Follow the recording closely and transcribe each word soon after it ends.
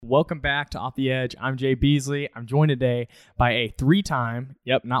welcome back to Off the Edge. I'm Jay Beasley. I'm joined today by a three-time,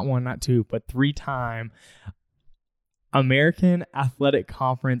 not one, not two, but three-time American Athletic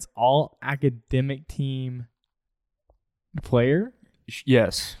Conference All-Academic Team player.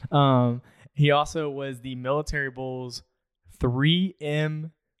 Yes. He also was the Military Bowl's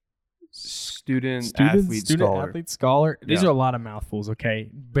 3M Student athlete scholar. These are a lot of mouthfuls, okay?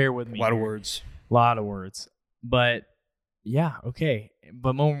 Bear with me. A lot of words. A lot of words. But, yeah, okay.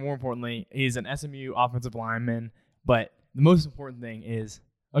 But more importantly, he's an SMU offensive lineman. But the most important thing is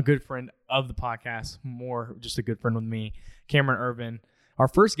a good friend of the podcast, more just a good friend with me, Cameron Ervin, our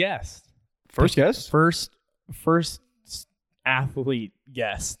first guest. First guest? First athlete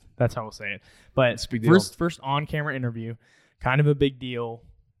guest. That's how we'll say it. But it's a big deal. First on-camera interview, kind of a big deal.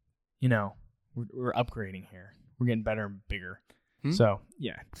 You know, we're upgrading here. We're getting better and bigger. So,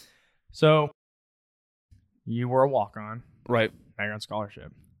 yeah. So, you were a walk-on. Right. Now you're on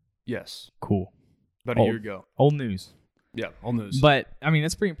scholarship. Yes. Cool. About a year ago. Old news. Yeah, old news. But, I mean,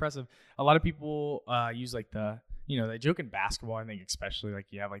 that's pretty impressive. A lot of people use, like, they joke in basketball, I think, especially, like,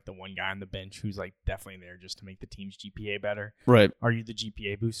 you have, like, the one guy on the bench who's, like, definitely there just to make the team's GPA better. Right. Are you the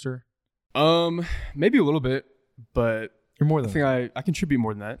GPA booster? Maybe a little bit, but you're more than I think I contribute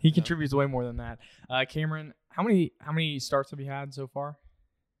more than that. He contributes way more than that. Cameron, how many starts have you had so far?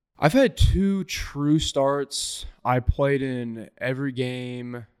 I've had 2 true starts. I played in every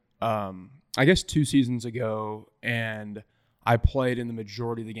game, I guess 2 seasons ago, and I played in the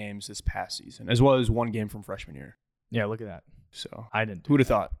majority of the games this past season, as well as 1 game from freshman year. Yeah, look at that. So I didn't. Who would have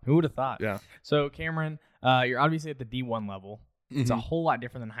thought? Who would have thought? Yeah. So Cameron, you're obviously at the D1 level. It's a whole lot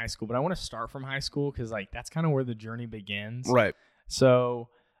different than high school, but I want to start from high school because, like, that's kind of where the journey begins. Right. So,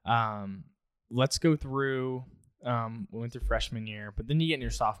 let's go through. We went through freshman year, but then you get in your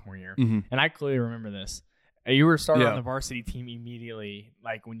sophomore year, and I clearly remember this. You were started on the varsity team immediately,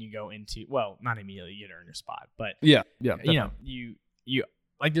 like when you go into not immediately, you get to earn your spot, but yeah, you know, you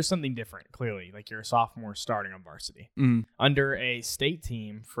like there's something different. Clearly, like you're a sophomore starting on varsity under a state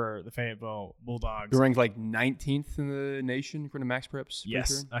team for the Fayetteville Bulldogs. You're ranked like 19th in the nation according to Max Preps.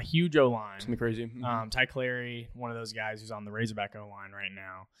 Yes, a huge O line. Something crazy. Ty Clary, one of those guys who's on the Razorback O line right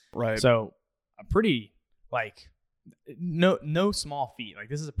now. Right. So a pretty no small feat. Like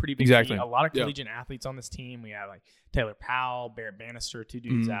this is a pretty big feat. A lot of collegiate athletes on this team. We have like Taylor Powell, Barrett Bannister, 2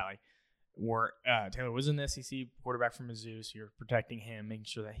 dudes that were Taylor was an SEC quarterback from Mizzou, so you're protecting him, making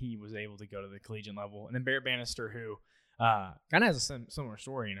sure that he was able to go to the collegiate level. And then Barrett Bannister, who kind of has a similar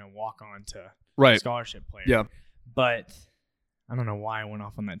story, walk on to scholarship player. Yeah. But I don't know why I went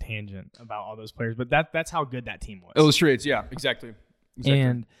off on that tangent about all those players, but that's how good that team was. Illustrates, yeah, exactly.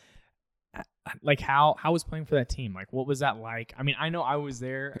 And like how was playing for that team? Like what was that like? I mean, I know I was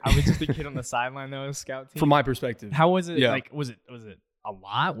there. I was just a kid on the sideline though, a scout team. From my perspective. How was it? Yeah. Like was it a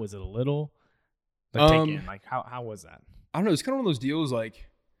lot? Was it a little? Like how was that? I don't know. It's kind of one of those deals. Like,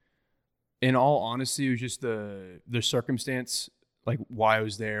 in all honesty, it was just the circumstance, like why I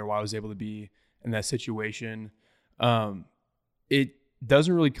was there, why I was able to be in that situation. It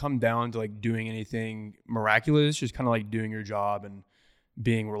doesn't really come down to like doing anything miraculous. It's just kind of like doing your job and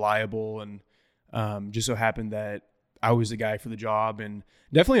being reliable. And just so happened that I was the guy for the job. And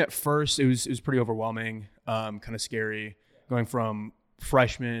definitely at first, it was pretty overwhelming, kind of scary, going from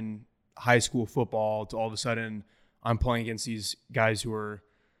freshman high school football to all of a sudden I'm playing against these guys who are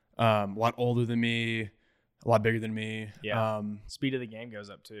a lot older than me, a lot bigger than me. Yeah. Speed of the game goes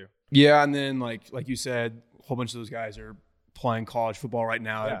up too. Yeah, and then like you said, a whole bunch of those guys are playing college football right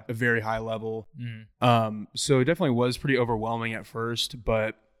now at a very high level. So it definitely was pretty overwhelming at first,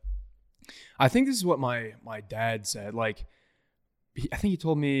 but I think this is what my dad said. Like, I think he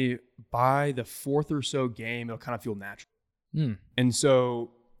told me by the 4th or so game, it'll kind of feel natural. And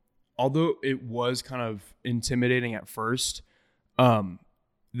so, although it was kind of intimidating at first,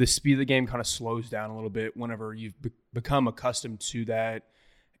 the speed of the game kind of slows down a little bit whenever you've become accustomed to that,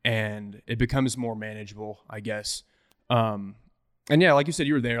 and it becomes more manageable, I guess. And yeah, like you said,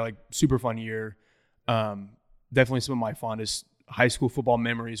 you were there, like super fun year. Definitely some of my fondest high school football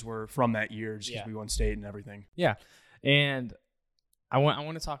memories were from that year, just because we won state and everything. Yeah, and I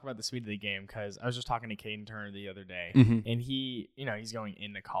want to talk about the speed of the game because I was just talking to Caden Turner the other day, and he, he's going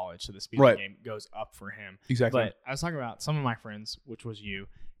into college, so the speed of the game goes up for him. Exactly. But I was talking about some of my friends, which was you,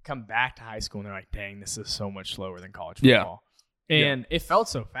 come back to high school and they're like, "Dang, this is so much slower than college football." And it felt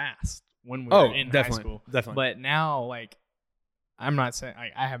so fast when we were in high school. Definitely. But now, like, I'm not saying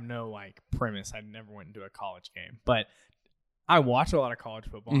I have no like premise. I never went into a college game, but I watch a lot of college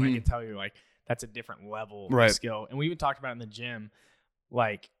football, and I can tell you like that's a different level of skill. And we even talked about it in the gym.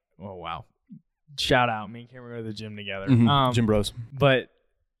 Like, oh wow, shout out! Me and Cameron go to the gym together. Gym bros. But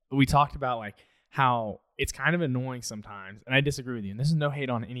we talked about like how it's kind of annoying sometimes, and I disagree with you. And this is no hate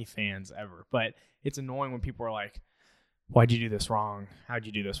on any fans ever, but it's annoying when people are like, "Why'd you do this wrong? How'd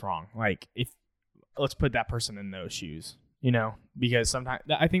you do this wrong?" Like, let's put that person in those shoes, because sometimes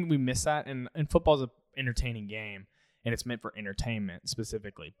I think we miss that. And football's an entertaining game, and it's meant for entertainment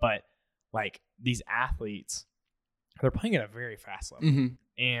specifically. But like these athletes, they're playing at a very fast level,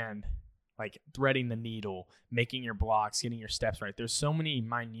 and like threading the needle, making your blocks, getting your steps right. There's so many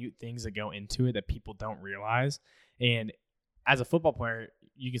minute things that go into it that people don't realize. And as a football player,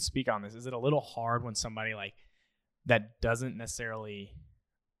 you can speak on this. Is it a little hard when somebody like that doesn't necessarily,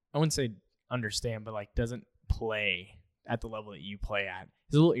 I wouldn't say understand, but like doesn't play at the level that you play at?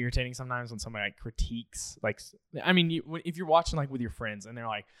 It's a little irritating sometimes when somebody like critiques, like, I mean, if you're watching like with your friends and they're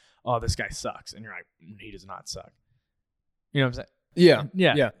like, "Oh, this guy sucks," and you're like, "He does not suck." You know what I'm saying?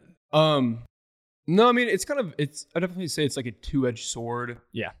 Yeah. No, I mean, I definitely say it's like a two-edged sword.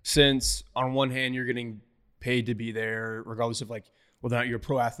 Yeah. Since on one hand, you're getting paid to be there, regardless of like whether or not you're a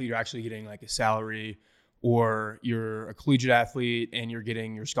pro athlete, you're actually getting like a salary, or you're a collegiate athlete and you're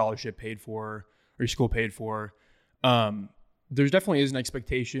getting your scholarship paid for or your school paid for. There's definitely is an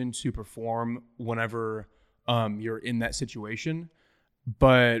expectation to perform whenever you're in that situation.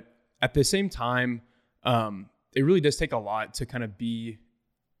 But at the same time, it really does take a lot to kind of be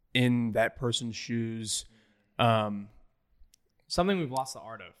in that person's shoes. Something we've lost the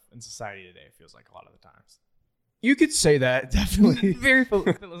art of in society today, it feels like a lot of the times. You could say that, definitely.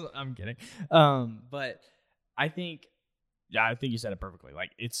 I'm kidding. But I think you said it perfectly.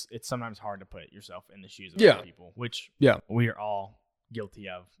 Like it's sometimes hard to put yourself in the shoes of other people, which we are all guilty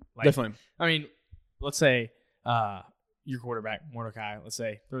of. Like, definitely. I mean, let's say your quarterback, Mordecai, let's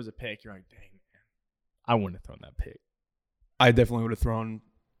say throws a pick. You're like, dang, man, I wouldn't have thrown that pick. I definitely would have thrown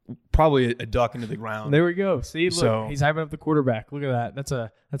probably a duck into the ground. There we go. See, look, he's hyping up the quarterback. Look at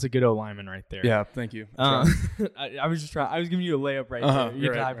that. That's a good O lineman right there. Yeah, thank you. I was just trying. I was giving you a layup right there. You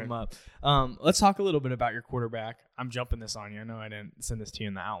had to hype him up. Let's talk a little bit about your quarterback. I'm jumping this on you. I know I didn't send this to you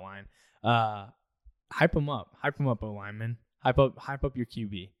in the outline. Hype him up. Hype him up, O lineman. Hype up your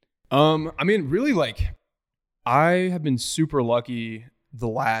QB. I mean, really, like, I have been super lucky the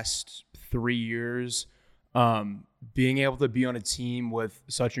last 3 years. Being able to be on a team with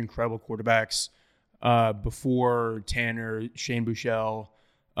such incredible quarterbacks, before Tanner, Shane Buechele,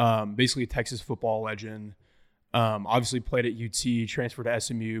 basically a Texas football legend, obviously played at UT, transferred to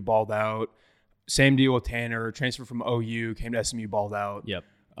SMU, balled out. Same deal with Tanner, transferred from OU, came to SMU, balled out. Yep.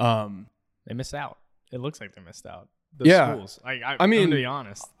 They missed out. It looks like they missed out. Those schools. I mean, to be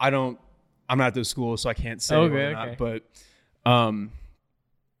honest, I'm not at those schools, so I can't say okay. not, but,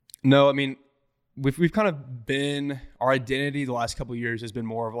 no, I mean, we've kind of been, our identity the last couple of years has been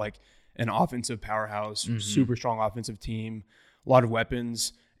more of like an offensive powerhouse, super strong offensive team, a lot of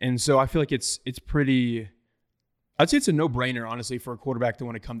weapons. And so I feel like it's pretty, I'd say it's a no-brainer, honestly, for a quarterback to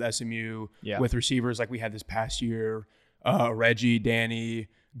want to come to SMU with receivers like we had this past year, Reggie, Danny,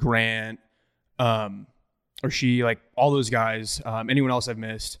 Grant, or she, like all those guys, anyone else I've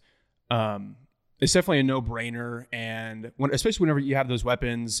missed. It's definitely a no-brainer, and especially whenever you have those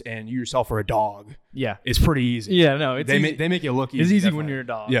weapons and you yourself are a dog, it's pretty easy. Yeah, no, it's easy. They make it look easy. It's easy definitely. when you're a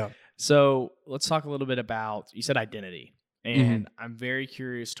dog. Yeah. So let's talk a little bit about, you said identity, and I'm very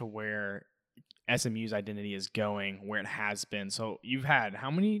curious to where SMU's identity is going, where it has been. So you've had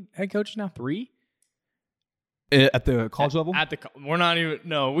how many head coaches now? 3? At the college level? We're not even.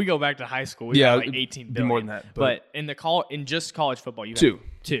 No, we go back to high school. We got like 18 billion. More than that, but in just college football, you have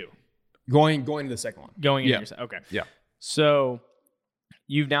 2. Going to the second one. Going into your second. Okay. Yeah. So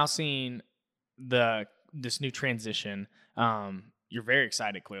you've now seen this new transition. You're very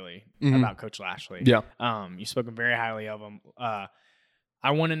excited, clearly, about Coach Lashley. Yeah. You've spoken very highly of him.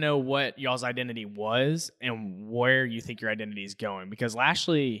 I want to know what y'all's identity was and where you think your identity is going. Because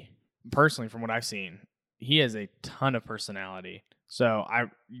Lashley, personally, from what I've seen, he has a ton of personality. So I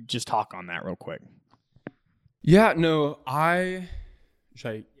just talk on that real quick. Yeah. No,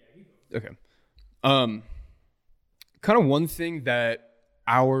 Okay. Kind of one thing that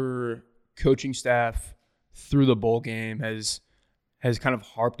our coaching staff through the bowl game has kind of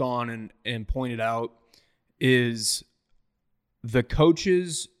harped on and pointed out is the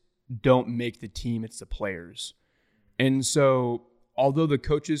coaches don't make the team, it's the players. And so although the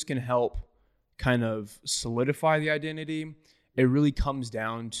coaches can help kind of solidify the identity, it really comes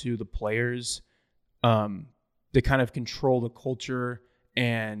down to the players to kind of control the culture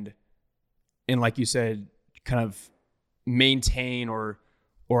and like you said, kind of maintain or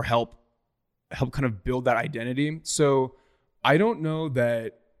help kind of build that identity. So I don't know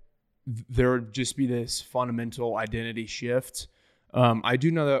that there would just be this fundamental identity shift. I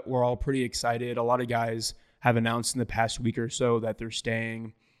do know that we're all pretty excited. A lot of guys have announced in the past week or so that they're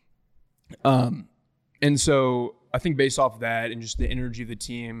staying. And so I think based off that and just the energy of the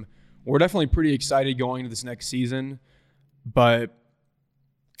team, we're definitely pretty excited going into this next season. But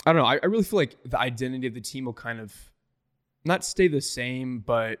I don't know. I really feel like the identity of the team will kind of not stay the same,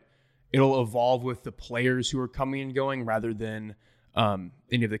 but it'll evolve with the players who are coming and going rather than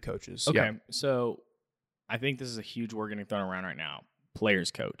any of the coaches. Okay, Yeah. so I think this is a huge word getting thrown around right now,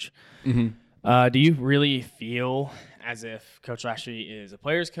 players coach. Mm-hmm. Do you really feel as if Coach Lashley is a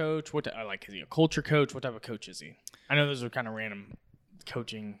players coach? Is he a culture coach? What type of coach is he? I know those are kind of random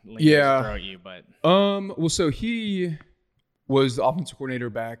coaching links to throw at you, but well, so he was the offensive coordinator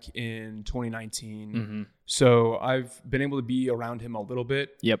back in 2019. Mm-hmm. So I've been able to be around him a little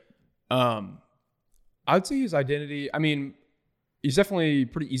bit. Yep. I'd say his identity, I mean, he's definitely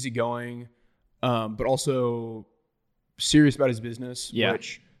pretty easygoing, but also serious about his business,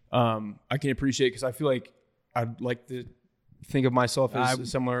 which I can appreciate because I feel like I'd like to think of myself as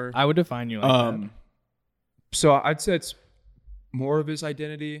similar. I would define you like that. So I'd say it's more of his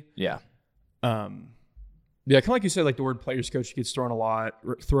identity. Yeah. Yeah, kind of like you said, like the word players coach gets thrown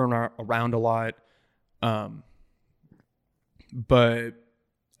around a lot. But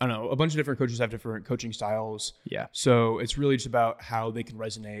I don't know, a bunch of different coaches have different coaching styles. Yeah. So it's really just about how they can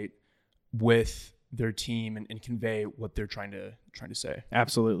resonate with their team and convey what they're trying to say.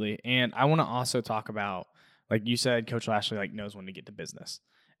 Absolutely. And I want to also talk about, like you said, Coach Lashley like knows when to get to business.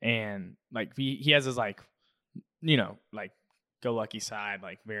 And like he has his like, like go lucky side,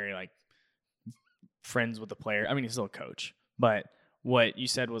 like very like friends with the player. I mean, he's still a coach, but what you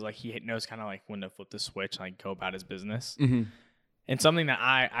said was like he knows kind of like when to flip the switch, like go about his business. Mm-hmm. And something that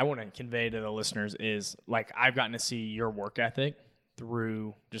I want to convey to the listeners is like I've gotten to see your work ethic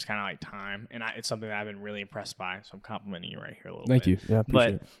through just kind of like time, and it's something that I've been really impressed by. So I'm complimenting you right here a little bit. Thank you. Yeah,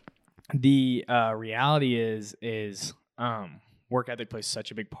 appreciate it. The reality is work ethic plays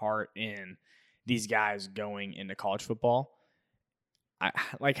such a big part in these guys going into college football.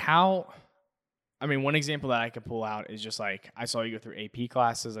 One example that I could pull out is just like I saw you go through AP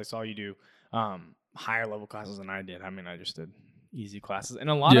classes. I saw you do higher level classes than I did. I mean, I just did easy classes, and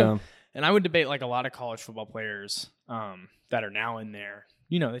and I would debate like a lot of college football players that are now in there.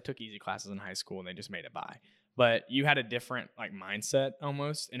 They took easy classes in high school and they just made it by. But you had a different like mindset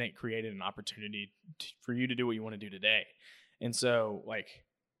almost, and it created an opportunity for you to do what you want to do today. And so, like,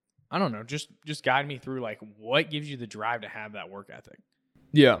 I don't know, just guide me through like what gives you the drive to have that work ethic.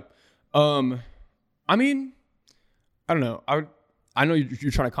 Yeah. I mean, I don't know. I know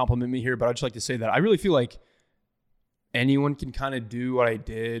you're trying to compliment me here, but I'd just like to say that I really feel like anyone can kind of do what I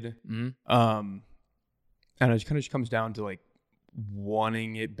did. Mm-hmm. And it kind of just comes down to like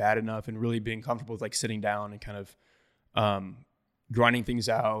wanting it bad enough and really being comfortable with like sitting down and kind of grinding things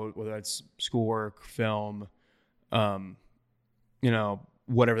out, whether that's schoolwork, film, whatever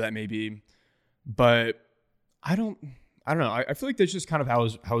that may be. But I don't know. I feel like that's just kind of how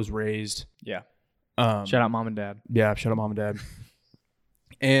I was raised. Yeah. Shout out mom and dad. Yeah, shout out mom and dad.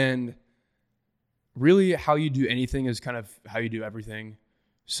 And really how you do anything is kind of how you do everything.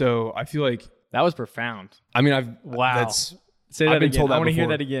 So I feel like that was profound. I mean, wow. Say that again. I want to hear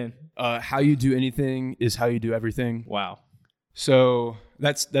that again. How you do anything is how you do everything. Wow. So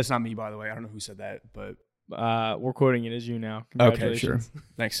that's not me, by the way. I don't know who said that, but we're quoting it as you now. Okay, sure.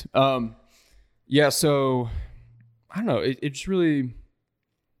 Thanks. Yeah. So I don't know. It's really.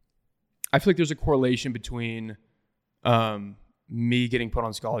 I feel like there's a correlation between me getting put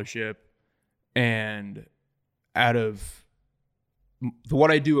on scholarship and out of what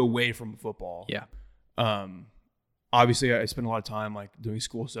I do away from football. Yeah. Obviously, I spend a lot of time like doing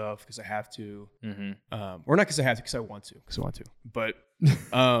school stuff because I have to, or not because I have to, because I want to. But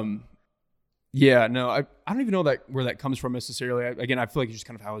yeah, no, I don't even know where that comes from necessarily. Again, I feel like it's just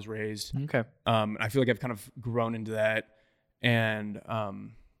kind of how I was raised. Okay. I feel like I've kind of grown into that, and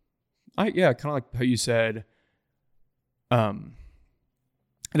kind of like how you said, I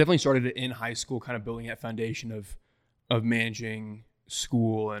definitely started it in high school, kind of building that foundation of managing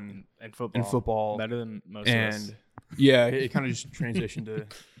school and football better than most of us. Yeah, it kind of just transitioned to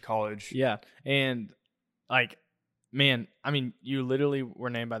college. Yeah, and like, man, I mean, you literally were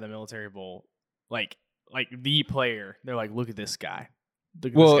named by the Military Bowl, like the player. They're like, look at this guy.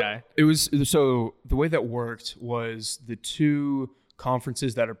 This guy. It was so the way that worked was the two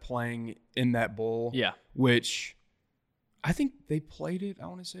conferences that are playing in that bowl. Yeah, which I think they played it. I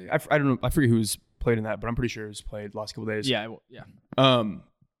want to say I don't know. I forget who's played in that, but I'm pretty sure it was played the last couple of days. Yeah, yeah. I'm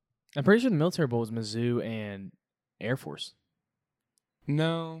pretty sure the Military Bowl was Mizzou and Air Force.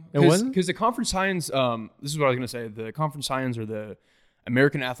 No, it wasn't, because the conference signs. This is what I was gonna say. The conference signs are the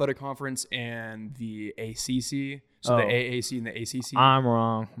American Athletic Conference and the ACC. So the AAC and the ACC. I'm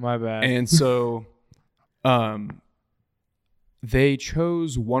wrong. My bad. And so, they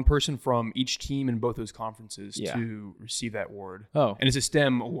chose one person from each team in both those conferences to receive that award. Oh, and it's a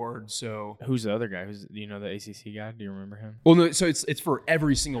STEM award. So who's the other guy? Do you know the ACC guy? Do you remember him? Well, no. So it's for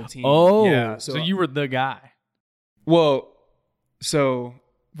every single team. Oh, yeah. So you were the guy. Well, so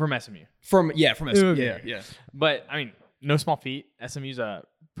from SMU. From SMU. Okay. Yeah. But I mean, no small feat. SMU's a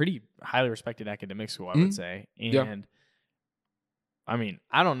pretty highly respected academic school, I would say. And I mean,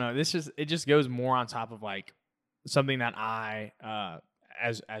 I don't know. It just goes more on top of like something that I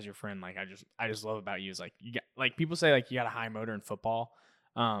as your friend, like I just love about you is like you got, like people say like you got a high motor in football,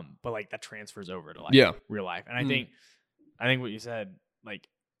 but like that transfers over to like real life. And I think what you said, like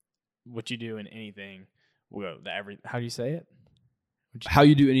what you do in anything, how do you say it? How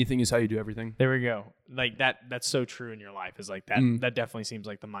you do anything is how you do everything. There we go. Like that's so true in your life is like that. That definitely seems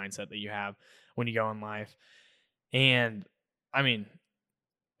like the mindset that you have when you go in life. And I mean,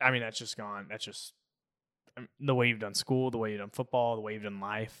 that's just gone. That's just the way you've done school, the way you've done football, the way you've done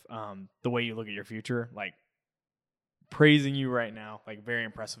life, the way you look at your future. Like praising you right now, like very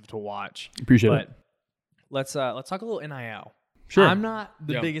impressive to watch. Appreciate it. Let's talk a little NIL. Sure. I'm not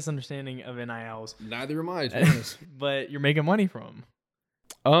the biggest understanding of NILs. Neither am I, to be honest. But you're making money from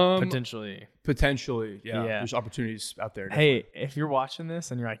them. Potentially, yeah. There's opportunities out there. Definitely. Hey, if you're watching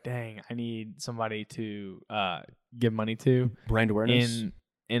this and you're like, "Dang, I need somebody to give money to brand awareness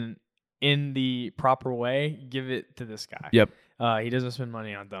in the proper way, give it to this guy." Yep. He doesn't spend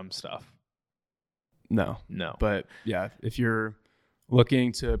money on dumb stuff. No. But yeah, if you're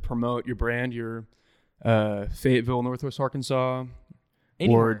looking to promote your brand, your Fayetteville, Northwest Arkansas,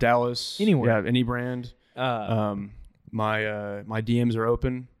 or Dallas, anywhere, any brand. My DMs are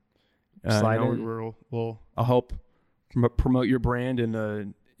open. I'll help promote your brand in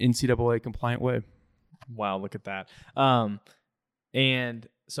an NCAA compliant way. Wow, look at that. And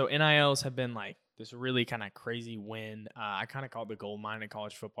so NILs have been like this really kind of crazy win. I kind of call it the gold mine in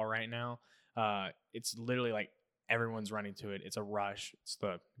college football right now. It's literally like everyone's running to it. It's a rush. It's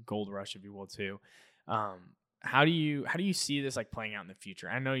the gold rush, if you will, too. How do you see this like playing out in the future?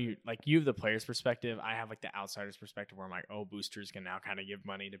 I know you have the player's perspective. I have like the outsider's perspective where I'm like, oh, boosters can now kind of give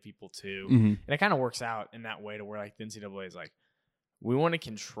money to people too. And it kind of works out in that way to where like the NCAA is like, we want to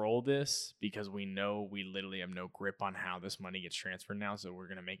control this because we know we literally have no grip on how this money gets transferred now. So we're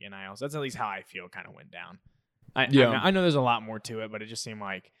going to make NILs. That's at least how I feel kind of went down. I know there's a lot more to it, but it just seemed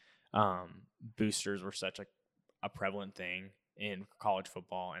like boosters were such a prevalent thing in college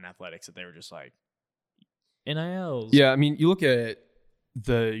football and athletics that they were just like, NILs. Yeah, I mean, you look at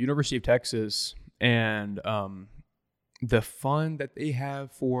the University of Texas and the fund that they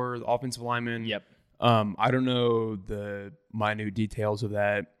have for the offensive linemen. Yep. I don't know the minute details of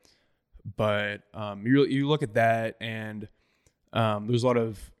that, but you look at that and there's a lot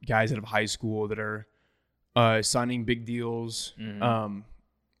of guys out of high school that are signing big deals.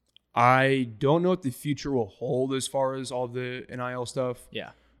 I don't know what the future will hold as far as all the NIL stuff.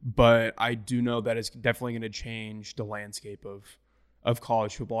 Yeah. But I do know that it's definitely going to change the landscape of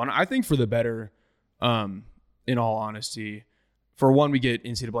college football. And I think for the better, in all honesty. For one, we get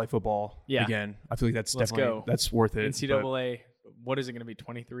NCAA football again. I feel like that's that's worth it. NCAA, what is it going to be,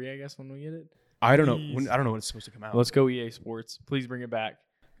 23, I guess, when we get it? I don't know. I don't know when it's supposed to come out. Let's go EA Sports. Please bring it back.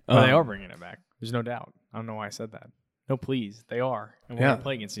 They are bringing it back. There's no doubt. I don't know why I said that. No, please. They are. And we're going to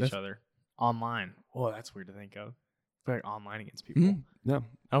play against each other online. Oh, that's weird to think of. Play like online against people. No.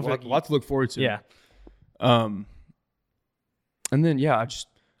 A lot to look forward to. Yeah. And then, I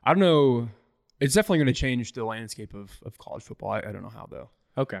don't know. It's definitely going to change the landscape of college football. I don't know how, though.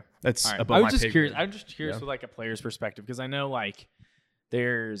 Okay. That's right. above my just pay curious. grade. I'm just curious with like a player's perspective because I know like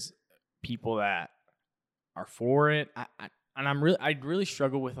there's people that are for it. I really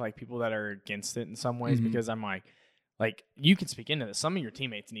struggle with like people that are against it in some ways because I'm like you can speak into this. Some of your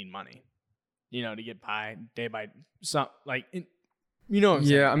teammates need money, to get by day by some like, what I'm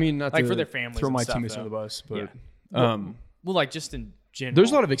saying? I mean, not like to for their families. Throw my stuff, teammates under the bus, but well, like just in general,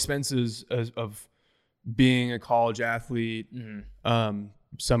 there's a lot of expenses of being a college athlete.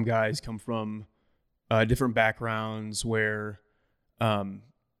 Some guys come from different backgrounds where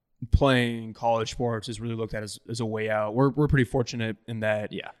playing college sports is really looked at as a way out. We're pretty fortunate in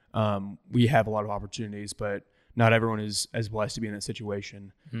that we have a lot of opportunities, but not everyone is as blessed to be in that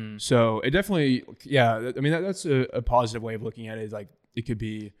situation. So it definitely, I mean, that's a positive way of looking at it. Is like it could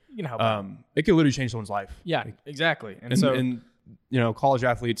be, you can help it could literally change someone's life. Yeah, exactly. And college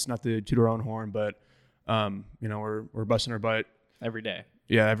athletes, not to toot our own horn, but we're busting our butt every day.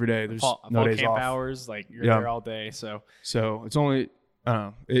 Yeah, every day. There's fall no days camp off. hours, like you're there all day. So it's only, I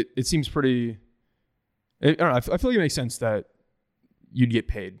don't know. It seems pretty. I don't know. I feel like it makes sense that you'd get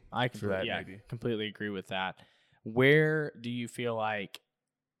paid for that. Yeah, maybe. completely agree with that. Where do you feel like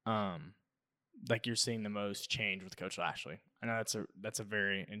you're seeing the most change with Coach Lashley? I know that's a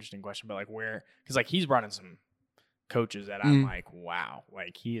very interesting question, but like where, because like he's brought in some coaches that I'm like, wow,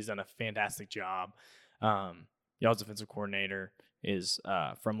 like he has done a fantastic job. Y'all's defensive coordinator is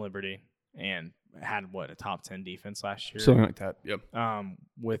from Liberty and had a top 10 defense last year, something like that. Yep.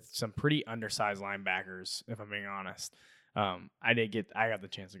 with some pretty undersized linebackers, if I'm being honest. I got the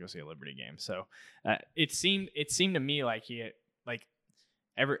chance to go see a Liberty game, so it seemed to me like a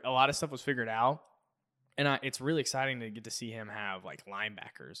lot of stuff was figured out, and it's really exciting to get to see him have like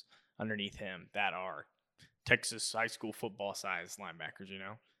linebackers underneath him that are Texas high school football size linebackers, you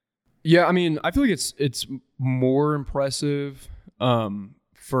know? Yeah, I mean, I feel like it's more impressive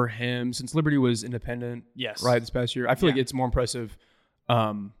for him since Liberty was independent. Yes. Right, this past year. I feel like it's more impressive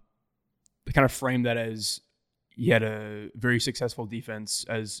to kind of frame that as he had a very successful defense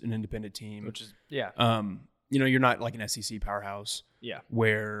as an independent team. Which is, yeah. You're not like an SEC powerhouse. Yeah.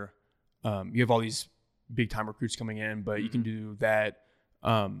 Where you have all these big time recruits coming in, but you can do that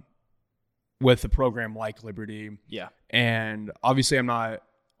with a program like Liberty. Yeah. And obviously I'm not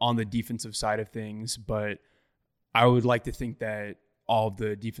on the defensive side of things, but I would like to think that all of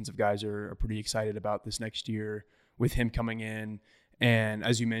the defensive guys are pretty excited about this next year with him coming in. And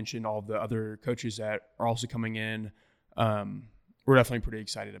as you mentioned, all of the other coaches that are also coming in, we're definitely pretty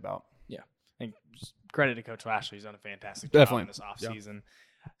excited about. Yeah. And credit to Coach Lashley. He's done a fantastic job in this offseason.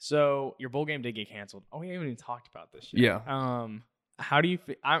 Yeah. So your bowl game did get canceled. Oh, we haven't even talked about this yet. Yeah. How do you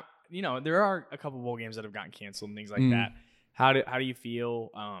feel? There are a couple bowl games that have gotten canceled and things like that. How do you feel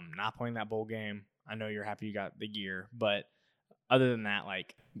not playing that bowl game? I know you're happy you got the gear, but other than that,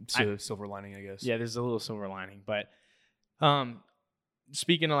 like it's a silver lining, I guess. Yeah, there's a little silver lining. But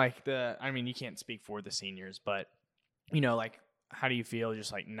speaking of like you can't speak for the seniors, but like how do you feel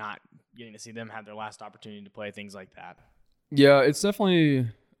just like not getting to see them have their last opportunity to play, things like that? Yeah, it's definitely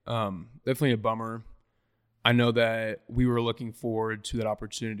a bummer. I know that we were looking forward to that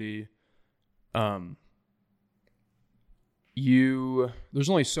opportunity. There's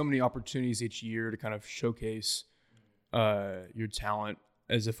only so many opportunities each year to kind of showcase your talent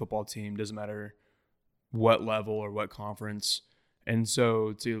as a football team. Doesn't matter what level or what conference. And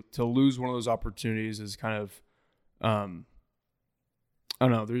so to lose one of those opportunities is kind of I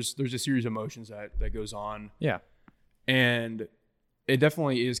don't know, there's a series of emotions that goes on. Yeah. And it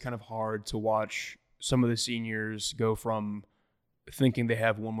definitely is kind of hard to watch some of the seniors go from thinking they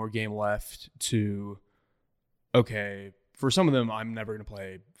have one more game left to, okay, for some of them, I'm never going to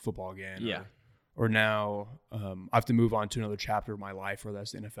play football again. Yeah. Or now I have to move on to another chapter of my life, whether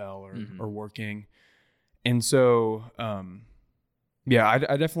that's the NFL or working. And so,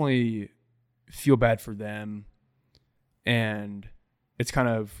 I definitely feel bad for them. And it's kind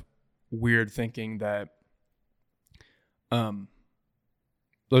of weird thinking that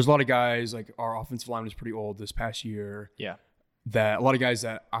there's a lot of guys, like our offensive line was pretty old this past year. Yeah. That a lot of guys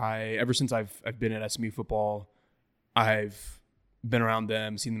that ever since I've been at SMU football, I've been around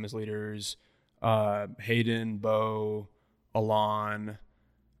them, seen them as leaders. Hayden, Bo, Alon,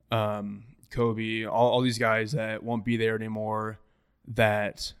 Kobe, all these guys that won't be there anymore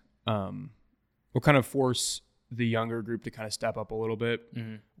that will kind of force the younger group to kind of step up a little bit,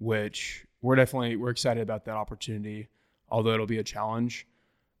 which we're excited about that opportunity, although it'll be a challenge.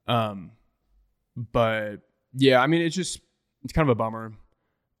 But yeah, I mean, it's kind of a bummer.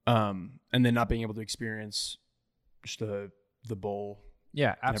 And then not being able to experience just the bowl.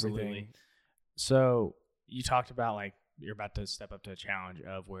 Yeah, absolutely. So you talked about like you're about to step up to a challenge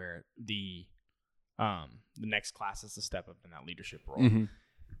of where the next class is to step up in that leadership role.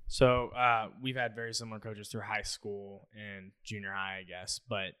 So we've had very similar coaches through high school and junior high, I guess.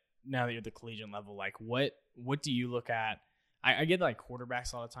 But now that you're at the collegiate level, like what do you look at? I get like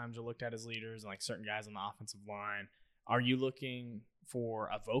quarterbacks a lot of times are looked at as leaders and like certain guys on the offensive line. Are you looking for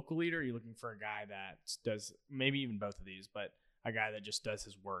a vocal leader? Are you looking for a guy that does maybe even both of these, but a guy that just does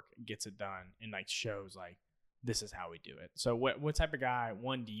his work, gets it done, and like shows like this is how we do it? So what type of guy,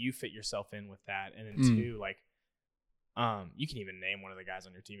 one, do you fit yourself in with that? And then two, like you can even name one of the guys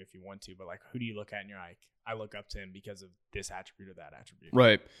on your team if you want to, but like who do you look at and you're like, I look up to him because of this attribute or that attribute?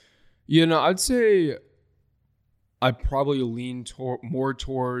 Right. I'd say I probably lean more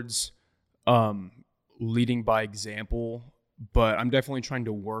towards leading by example, but I'm definitely trying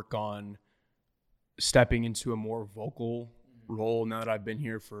to work on stepping into a more vocal role now that I've been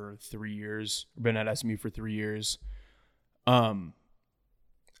here for 3 years, been at SMU for 3 years. I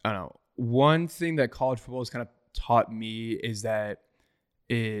don't know. One thing that college football has kind of taught me is that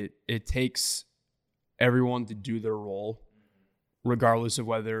it takes everyone to do their role, regardless of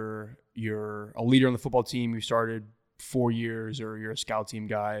whether you're a leader on the football team, you started 4 years, or you're a scout team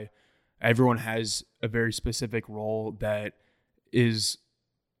guy. Everyone has a very specific role that is,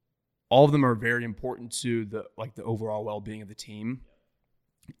 all of them are very important to the overall well-being of the team.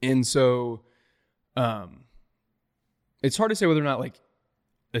 And so it's hard to say whether or not like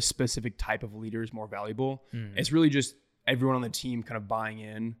a specific type of leader is more valuable. It's really just everyone on the team kind of buying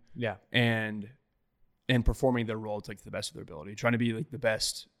in, and performing their role to like the best of their ability, trying to be like the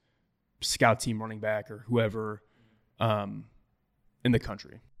best scout team running back or whoever in the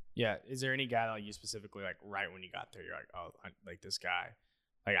country. Yeah. Is there any guy like you specifically, like right when you got there, you're like, oh, like this guy,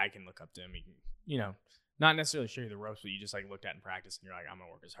 like I can look up to him. He can, you know, not necessarily show you the ropes, but you just like looked at in practice and you're like, I'm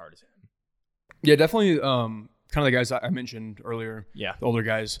gonna work as hard as him. Yeah, definitely. Kind of the guys I mentioned earlier. Yeah, the older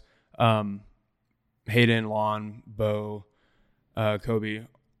guys, Hayden, Lon, Bo, Kobe.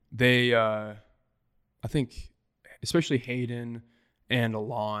 They, I think, especially Hayden and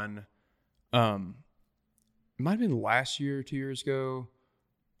Lon. It might have been last year, 2 years ago.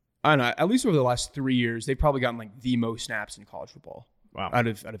 I don't know. At least over the last 3 years, they've probably gotten like the most snaps in college football. Wow. Out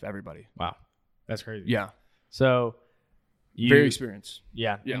of everybody. Wow, that's crazy. Yeah. So, very experienced.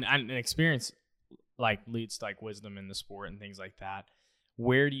 Yeah. And experience like leads to like wisdom in the sport and things like that.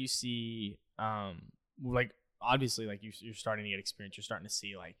 Where do you see, like obviously like you're starting to get experience. You're starting to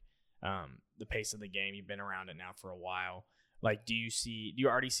see like the pace of the game. You've been around it now for a while. Like, do you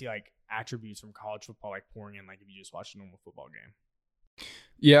already see like attributes from college football like pouring in, like if you just watch a normal football game?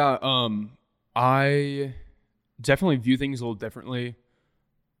 Yeah, I definitely view things a little differently.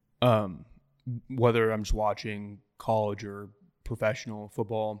 Whether I'm just watching college or professional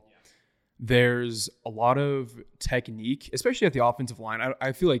football, there's a lot of technique, especially at the offensive line.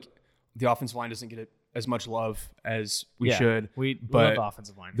 I feel like the offensive line doesn't get as much love as we should. We love the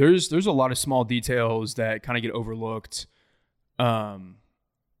offensive line. There's a lot of small details that kind of get overlooked.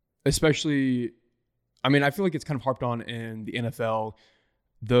 Especially, I mean, I feel like it's kind of harped on in the NFL.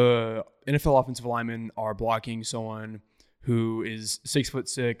 The NFL offensive linemen are blocking someone who is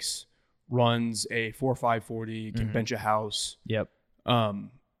 6'6", runs a 4.5 40, can bench a house. Yep.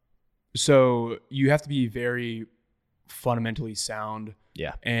 So you have to be very fundamentally sound.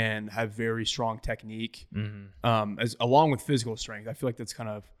 Yeah. And have very strong technique. As along with physical strength. I feel like that's kind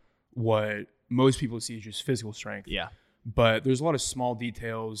of what most people see, is just physical strength. Yeah. But there's a lot of small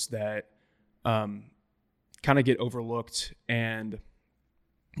details that kind of get overlooked and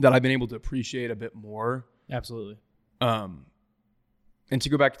that I've been able to appreciate a bit more. Absolutely. And to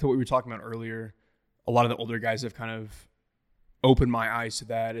go back to what we were talking about earlier, a lot of the older guys have kind of opened my eyes to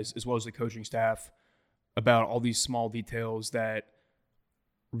that, as well as the coaching staff, about all these small details that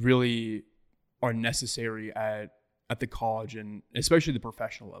really are necessary at the college and especially the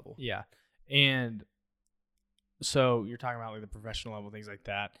professional level. Yeah. And so you're talking about like the professional level, things like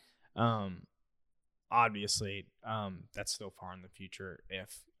that. Obviously, that's still far in the future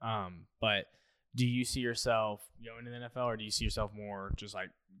but do you see yourself going to the NFL, or do you see yourself more just like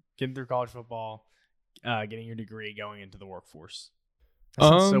getting through college football, getting your degree, going into the workforce? That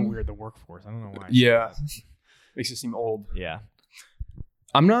sounds so weird, the workforce. I don't know why. Yeah. Makes it seem old. Yeah.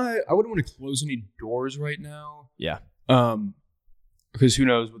 I wouldn't want to close any doors right now. Yeah. Because who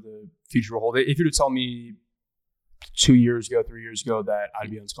knows what the future will hold. If you were to tell me 2 years ago, 3 years ago that I'd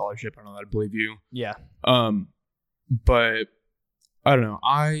be on scholarship, I don't know that I'd believe you. Yeah. But I don't know.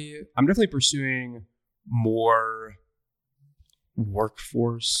 I'm definitely pursuing more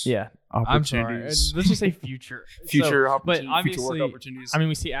workforce. Yeah. Opportunities. I'm sorry. Let's just say future. Future but obviously, future work opportunities. I mean,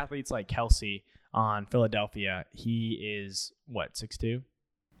 we see athletes like Kelsey on Philadelphia. He is what, 6'2"?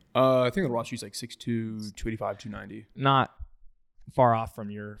 I think the roster is like 6'2", 285, 290. Not far off from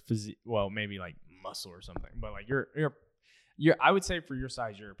your physique. Well, maybe like muscle or something, but like you're I would say for your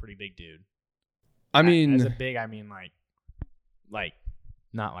size, you're a pretty big dude. I mean, as a big, I mean like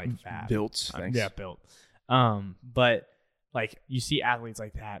not like fat. Built. Thanks. Yeah, built. But like you see athletes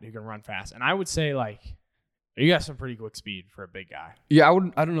like that who can run fast, and I would say like you got some pretty quick speed for a big guy. Yeah,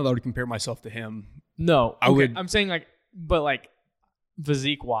 I don't know that I would compare myself to him. No, I would. I'm saying like, but like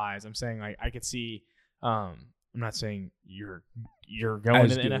physique wise, I'm saying like I could see. I'm not saying you're going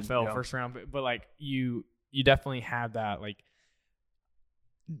to the NFL first round, but like you definitely have that like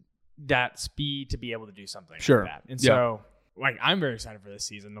that speed to be able to do something like that. And so like I'm very excited for this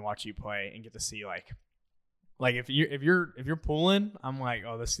season to watch you play and get to see like if you're pulling, I'm like,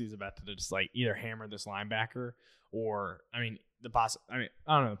 oh, this dude's about to just like either hammer this linebacker, or I mean I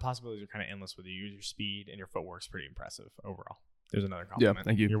don't know. The possibilities are kind of endless with you. Your speed and your footwork's pretty impressive overall. There's another compliment. Yeah,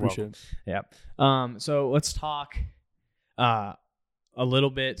 thank you. You're Appreciate welcome. Yeah. So let's talk a little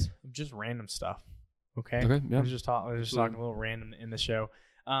bit of just random stuff. Okay. Yeah. Let's just talk a little random in the show.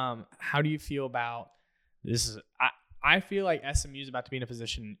 How do you feel about this? I feel like SMU is about to be in a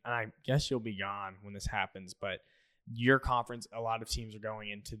position, and I guess you'll be gone when this happens, but your conference, a lot of teams are going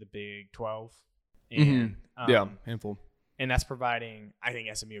into the Big 12. And, handful. And that's providing, I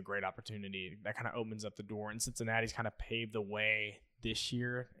think, SMU a great opportunity. That kind of opens up the door. And Cincinnati's kind of paved the way this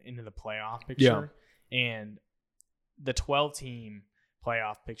year into the playoff picture. Yeah. And the 12-team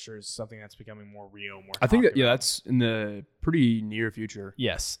playoff picture is something that's becoming more real, more I think that's in the pretty near future.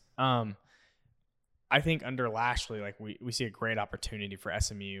 Yes. I think under Lashley, like we see a great opportunity for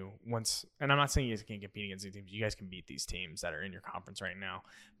SMU once, and I'm not saying you guys can't compete against these teams. You guys can beat these teams that are in your conference right now,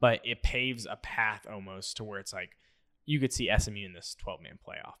 but it paves a path almost to where it's like you could see SMU in this 12-man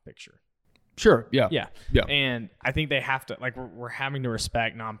playoff picture. Sure. Yeah. Yeah. And I think they have to, like, we're having to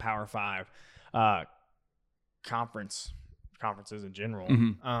respect non-Power 5 conferences in general.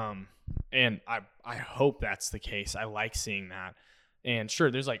 Mm-hmm. And I hope that's the case. I like seeing that. And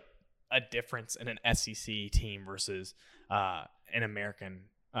sure, there's like a difference in an SEC team versus an American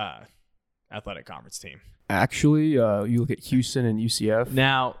athletic conference team. Actually, you look at Houston and UCF.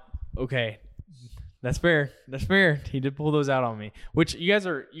 Now, okay, that's fair. That's fair. He did pull those out on me. Which you guys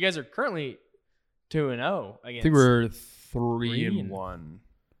are currently 2-0 against. I think we're 3-1.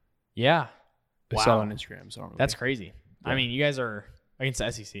 Yeah. I saw it on Instagram. So that's crazy. Yeah. I mean, you guys are against the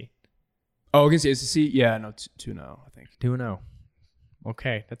SEC. Oh, against the SEC? Yeah, no, 2-0, I think. 2-0.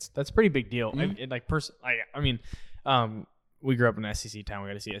 Okay, that's a pretty big deal. Mm-hmm. We grew up in an SEC town. We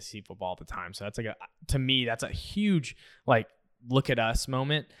got to see SEC football all the time. So that's like to me, that's a huge like look at us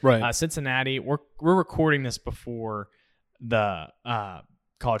moment. Right. Cincinnati. We're recording this before the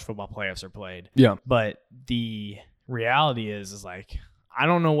college football playoffs are played. Yeah. But the reality is like I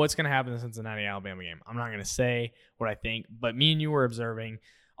don't know what's going to happen in the Cincinnati-Alabama game. I'm not going to say what I think, but me and you were observing.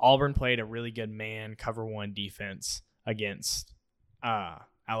 Auburn played a really good man cover one defense against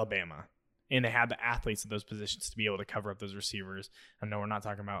Alabama, and they had the athletes at those positions to be able to cover up those receivers. I know we're not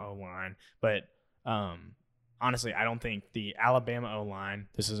talking about O-line, but honestly, I don't think the Alabama O-line,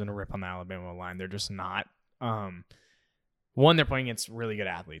 this isn't a rip on the Alabama O-line, they're just not. One, they're playing against really good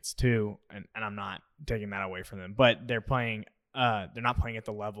athletes. Two, and I'm not taking that away from them, but they're not playing at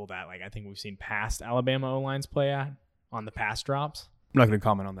the level that like I think we've seen past Alabama O-lines play at on the pass drops. I'm not going to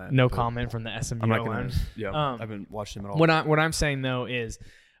comment on that. No comment from the SMU O-line. I haven't watched him at all. What I'm saying, though, is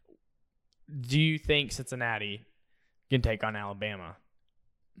do you think Cincinnati can take on Alabama?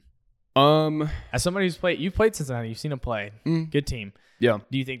 As somebody you've played Cincinnati, you've seen them play. Good team. Yeah.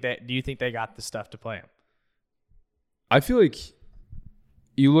 Do you think they got the stuff to play them? I feel like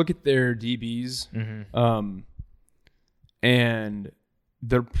you look at their DBs, and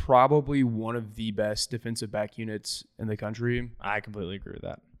they're probably one of the best defensive back units in the country. I completely agree with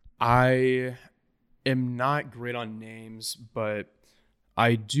that. I am not great on names, but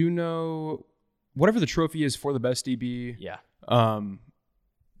I do know whatever the trophy is for the best DB. Yeah.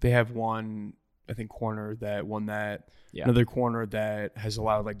 They have one, I think, corner that won that. Yeah. Another corner that has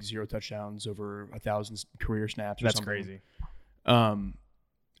allowed like 0 touchdowns over 1,000 career snaps. That's crazy.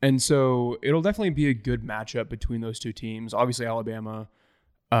 And so it'll definitely be a good matchup between those two teams. Obviously, Alabama.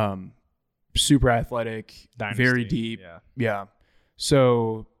 Super athletic, Dynasty, very deep. Yeah.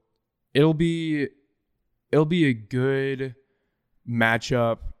 So it'll be a good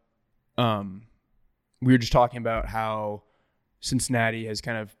matchup. We were just talking about how Cincinnati has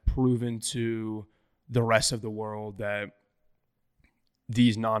kind of proven to the rest of the world that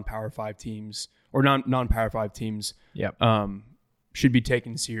these non-Power 5 teams or non-Power 5 teams should be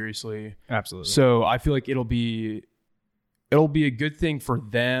taken seriously. Absolutely. So I feel like it'll be a good thing for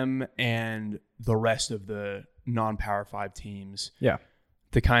them and the rest of the non-Power 5 teams. Yeah.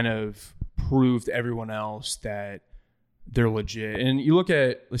 To kind of prove to everyone else that they're legit. And you look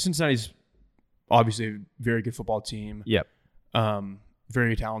at Cincinnati's obviously a very good football team. Yep.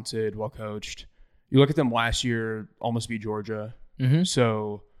 Very talented, well coached. You look at them last year, almost beat Georgia. Mm-hmm.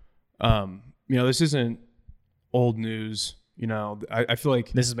 So, this isn't old news. I feel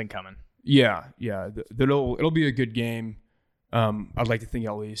like this has been coming. Yeah. It'll be a good game. I'd like to think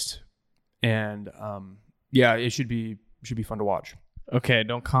at least. And it should be fun to watch. Okay,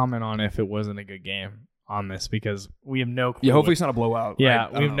 don't comment on if it wasn't a good game on this because we have no clue. Yeah, hopefully it's not a blowout. Yeah,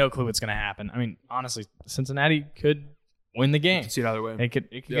 we have no clue what's going to happen. I mean, honestly, Cincinnati could win the game. You can see it either way. It could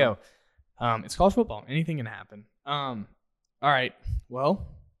go. It's college football. Anything can happen. All right. Well,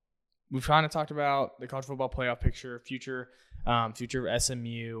 we've kind of talked about the college football playoff picture, future of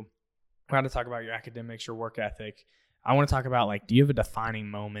SMU. We're going to talk about your academics, your work ethic. I want to talk about, like, do you have a defining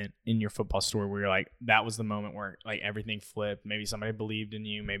moment in your football story where you're like, that was the moment where, like, everything flipped? Maybe somebody believed in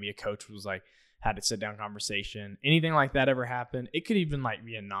you. Maybe a coach was like, had a sit down conversation. Anything like that ever happened? It could even, like,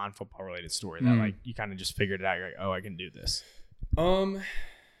 be a non-football related story that, like, you kind of just figured it out. You're like, oh, I can do this.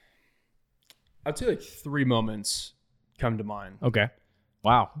 I'd say like 3 moments come to mind. Okay.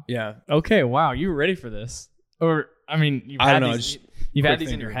 Wow. Yeah. Okay. Wow. You were ready for this? Or, I mean, you've had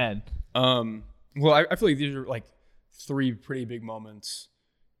these in your head. Well, I feel like these are like 3 pretty big moments,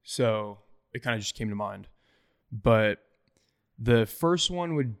 so it kind of just came to mind. But the first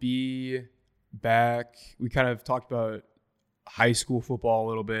one would be back. We kind of talked about high school football a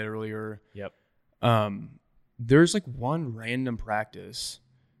little bit earlier. Yep. There's like one random practice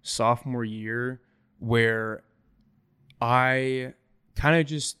sophomore year where I kind of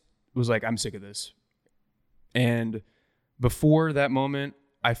just was like, I'm sick of this. And before that moment,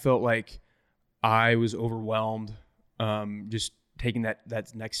 I felt like I was overwhelmed, just taking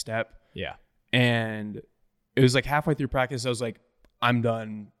that next step. Yeah. And it was like halfway through practice, I was like, I'm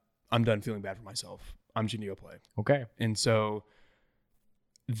done feeling bad for myself. I'm just gonna go play. Okay. And so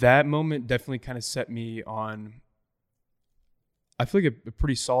that moment definitely kind of set me on, I feel like a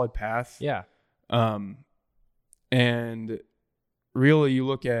pretty solid path. Yeah. And really, you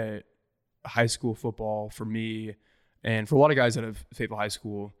look at high school football for me, and for a lot of guys that have Fayetteville High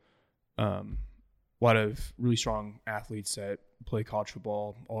School, a lot of really strong athletes that play college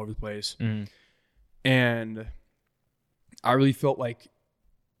football all over the place. And I really felt like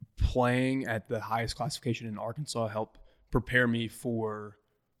playing at the highest classification in Arkansas helped prepare me for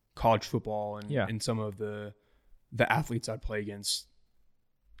college football and some of the athletes I'd play against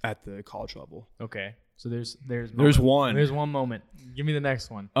at the college level. Okay. So there's one. There's one moment. Give me the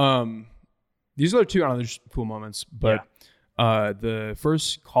next one. These are 2 other cool moments, but the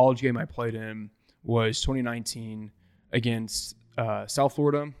first college game I played in was 2019 against South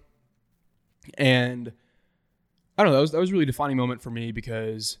Florida. And I don't know, that was a really defining moment for me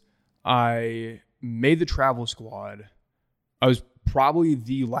because I made the travel squad. I was probably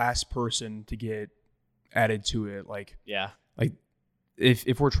the last person to get added to it. Like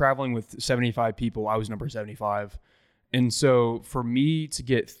if we're traveling with 75 people, I was number 75. And so for me to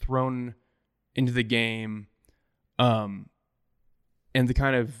get thrown into the game, and to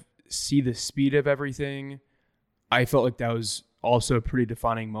kind of see the speed of everything, I felt like that was also a pretty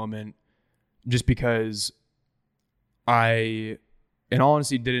defining moment, just because I, in all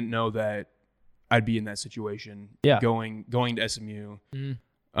honesty, didn't know that I'd be in that situation. Yeah. Going to SMU.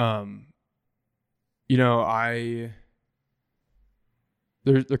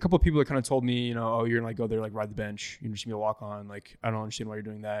 There are a couple of people that kind of told me, oh, you're gonna like go there, like ride the bench. You're just gonna walk on. Like, I don't understand why you're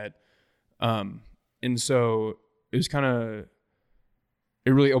doing that. And so it was it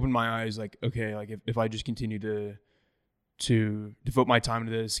really opened my eyes. Like, okay, like if I just continue to devote my time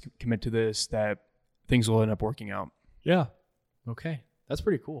to this, commit to this, that things will end up working out. Yeah. Okay. That's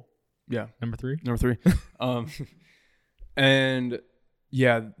pretty cool. Yeah. Number 3. And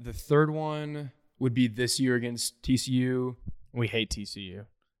yeah, the third one would be this year against TCU. We hate TCU.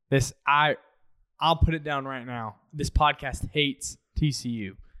 I'll put it down right now. This podcast hates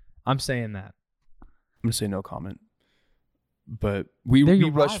TCU. I'm saying that. I'm gonna say no comment. But we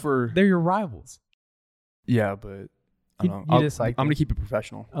rush for. They're your rivals. Yeah, but I don't know. I'm gonna keep it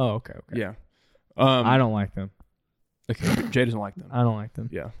professional. Oh, okay. Yeah. I don't like them. Okay. Jay doesn't like them. I don't like them.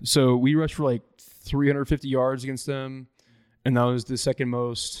 Yeah. So we rushed for like 350 yards against them, and that was the second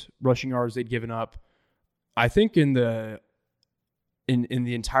most rushing yards they'd given up, I think, in the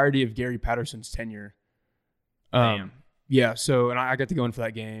entirety of Gary Patterson's tenure. Damn. Yeah. So, and I got to go in for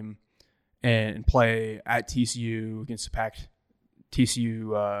that game and play at TCU against the packed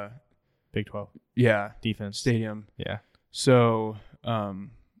TCU Big 12. Yeah. Defense. Stadium. Yeah. So,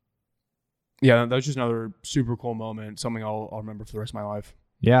 yeah, that was just another super cool moment, something I'll remember for the rest of my life.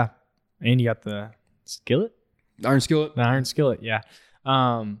 Yeah. And you got the skillet? The iron skillet, yeah.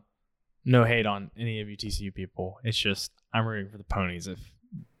 No hate on any of you TCU people. It's just I'm rooting for the ponies if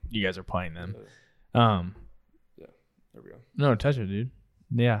you guys are playing them. Yeah, there we go. No, touch it, dude.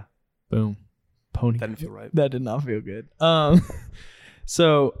 Yeah. Boom. Pony. That didn't feel right. That did not feel good.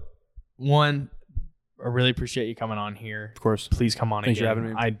 So, one, I really appreciate you coming on here. Of course. Please come on Thanks again. for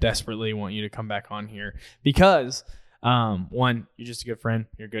having me. I desperately want you to come back on here because, one, you're just a good friend.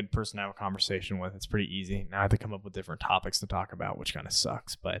 You're a good person to have a conversation with. It's pretty easy. Now I have to come up with different topics to talk about, which kind of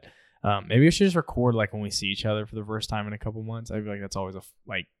sucks. But maybe we should just record like when we see each other for the first time in a couple months. I feel like that's always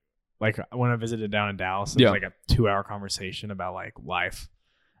like when I visited down in Dallas, it was like a 2-hour conversation about like life.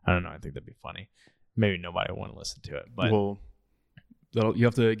 I don't know. I think that'd be funny. Maybe nobody will want to listen to it, but well, you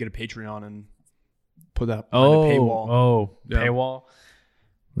have to get a Patreon and put that behind a paywall. Paywall.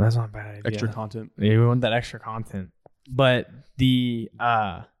 That's not a bad idea. Extra content. Yeah, we want that extra content. But the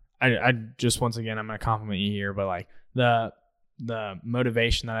I just once again I'm gonna compliment you here, but like the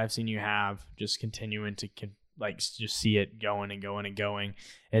motivation that I've seen you have, just continuing to just see it going and going and going,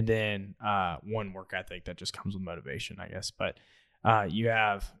 and then one work ethic that just comes with motivation, I guess. But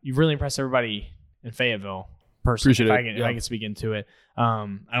you've really impressed everybody in Fayetteville. Personally, if I can speak into it, I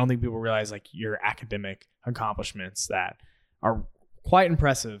don't think people realize like your academic accomplishments that are quite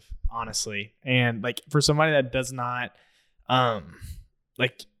impressive, honestly. And like for somebody that does not,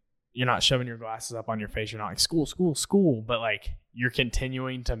 like you're not shoving your glasses up on your face. You're not like school, but like you're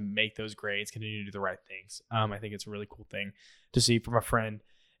continuing to make those grades, continue to do the right things. I think it's a really cool thing to see from a friend.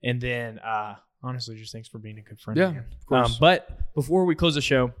 And then, honestly, just thanks for being a good friend. Yeah, again. of course. But before we close the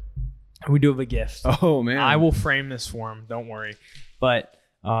show, we do have a gift. Oh man, I will frame this for him. Don't worry. But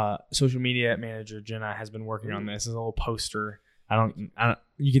social media manager Jenna has been working on this. It's a little poster. I don't.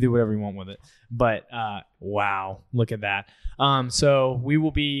 You can do whatever you want with it. But wow, look at that. So we will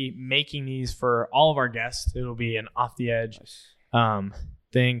be making these for all of our guests. It'll be an off the edge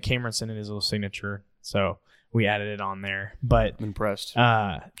thing. Cameron sent in his little signature, so we added it on there. But I'm impressed.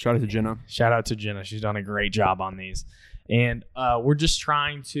 Shout out to Jenna. Shout out to Jenna. She's done a great job on these, and we're just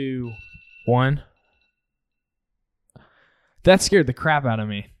trying to that scared the crap out of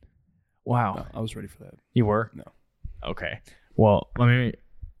me. Wow. No, I was ready for that. You were? No. Okay. Well,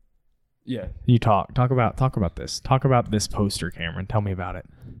 Yeah. You talk about this. Talk about this poster, Cameron. Tell me about it.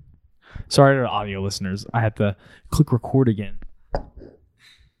 Sorry to the audio listeners. I had to click record again.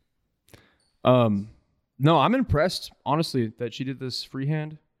 No, I'm impressed, honestly, that she did this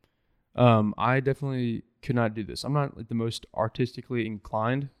freehand. I definitely could not do this. I'm not like the most artistically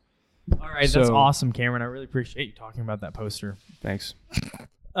inclined. All right, that's awesome, Cameron. I really appreciate you talking about that poster. Thanks.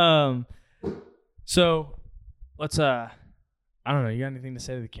 So let's I don't know, you got anything to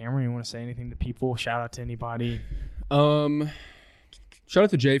say to the camera? You want to say anything to people? Shout out to anybody? Shout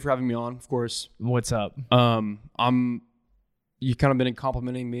out to Jay for having me on, of course. What's up? You kind of been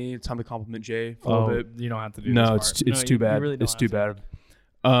complimenting me. It's time to compliment Jay for a little bit. You don't have to do no, this it's too bad. Really it's too bad.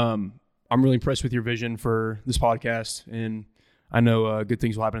 I'm really impressed with your vision for this podcast, and I know good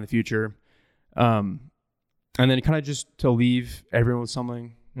things will happen in the future. And then kind of just to leave everyone with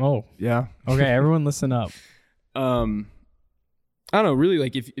something. Oh, yeah. Okay, everyone listen up. I don't know, really,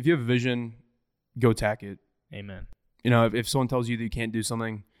 like if you have a vision, go attack it. Amen. You know, if someone tells you that you can't do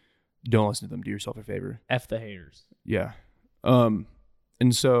something, don't listen to them. Do yourself a favor. F the haters. Yeah. And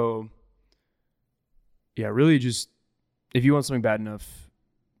so, yeah, really just, if you want something bad enough,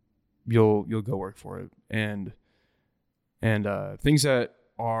 you'll go work for it. And things that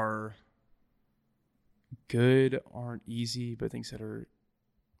are good aren't easy, but things that are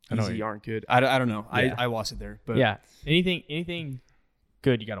easy aren't good. I don't know. Yeah. I lost it there, but yeah, anything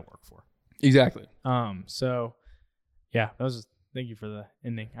good you got to work for. Exactly. So yeah, thank you for the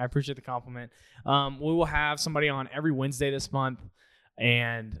ending. I appreciate the compliment. We will have somebody on every Wednesday this month,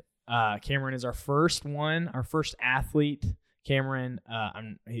 and Cameron is our first athlete. Cameron,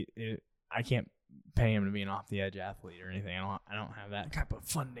 I can't pay him to be an off the edge athlete or anything. I don't have that type of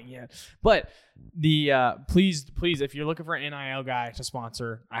funding yet. But please, if you're looking for an NIL guy to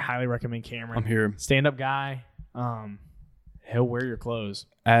sponsor, I highly recommend Cameron. I'm here. Stand up guy. He'll wear your clothes.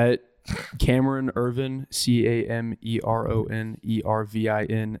 At Cameron Ervin,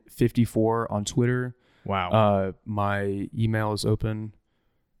 CameronErvin 54 on Twitter. Wow. My email is open.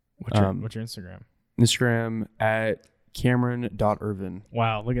 What's your Instagram? Instagram at Cameron.Ervin.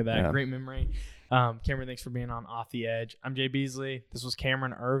 Wow, look at that. Yeah. Great memory. Cameron, thanks for being on Off the Edge. I'm Jay Beasley. This was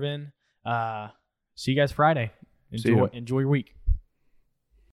Cameron Ervin. See you guys Friday. Enjoy your week.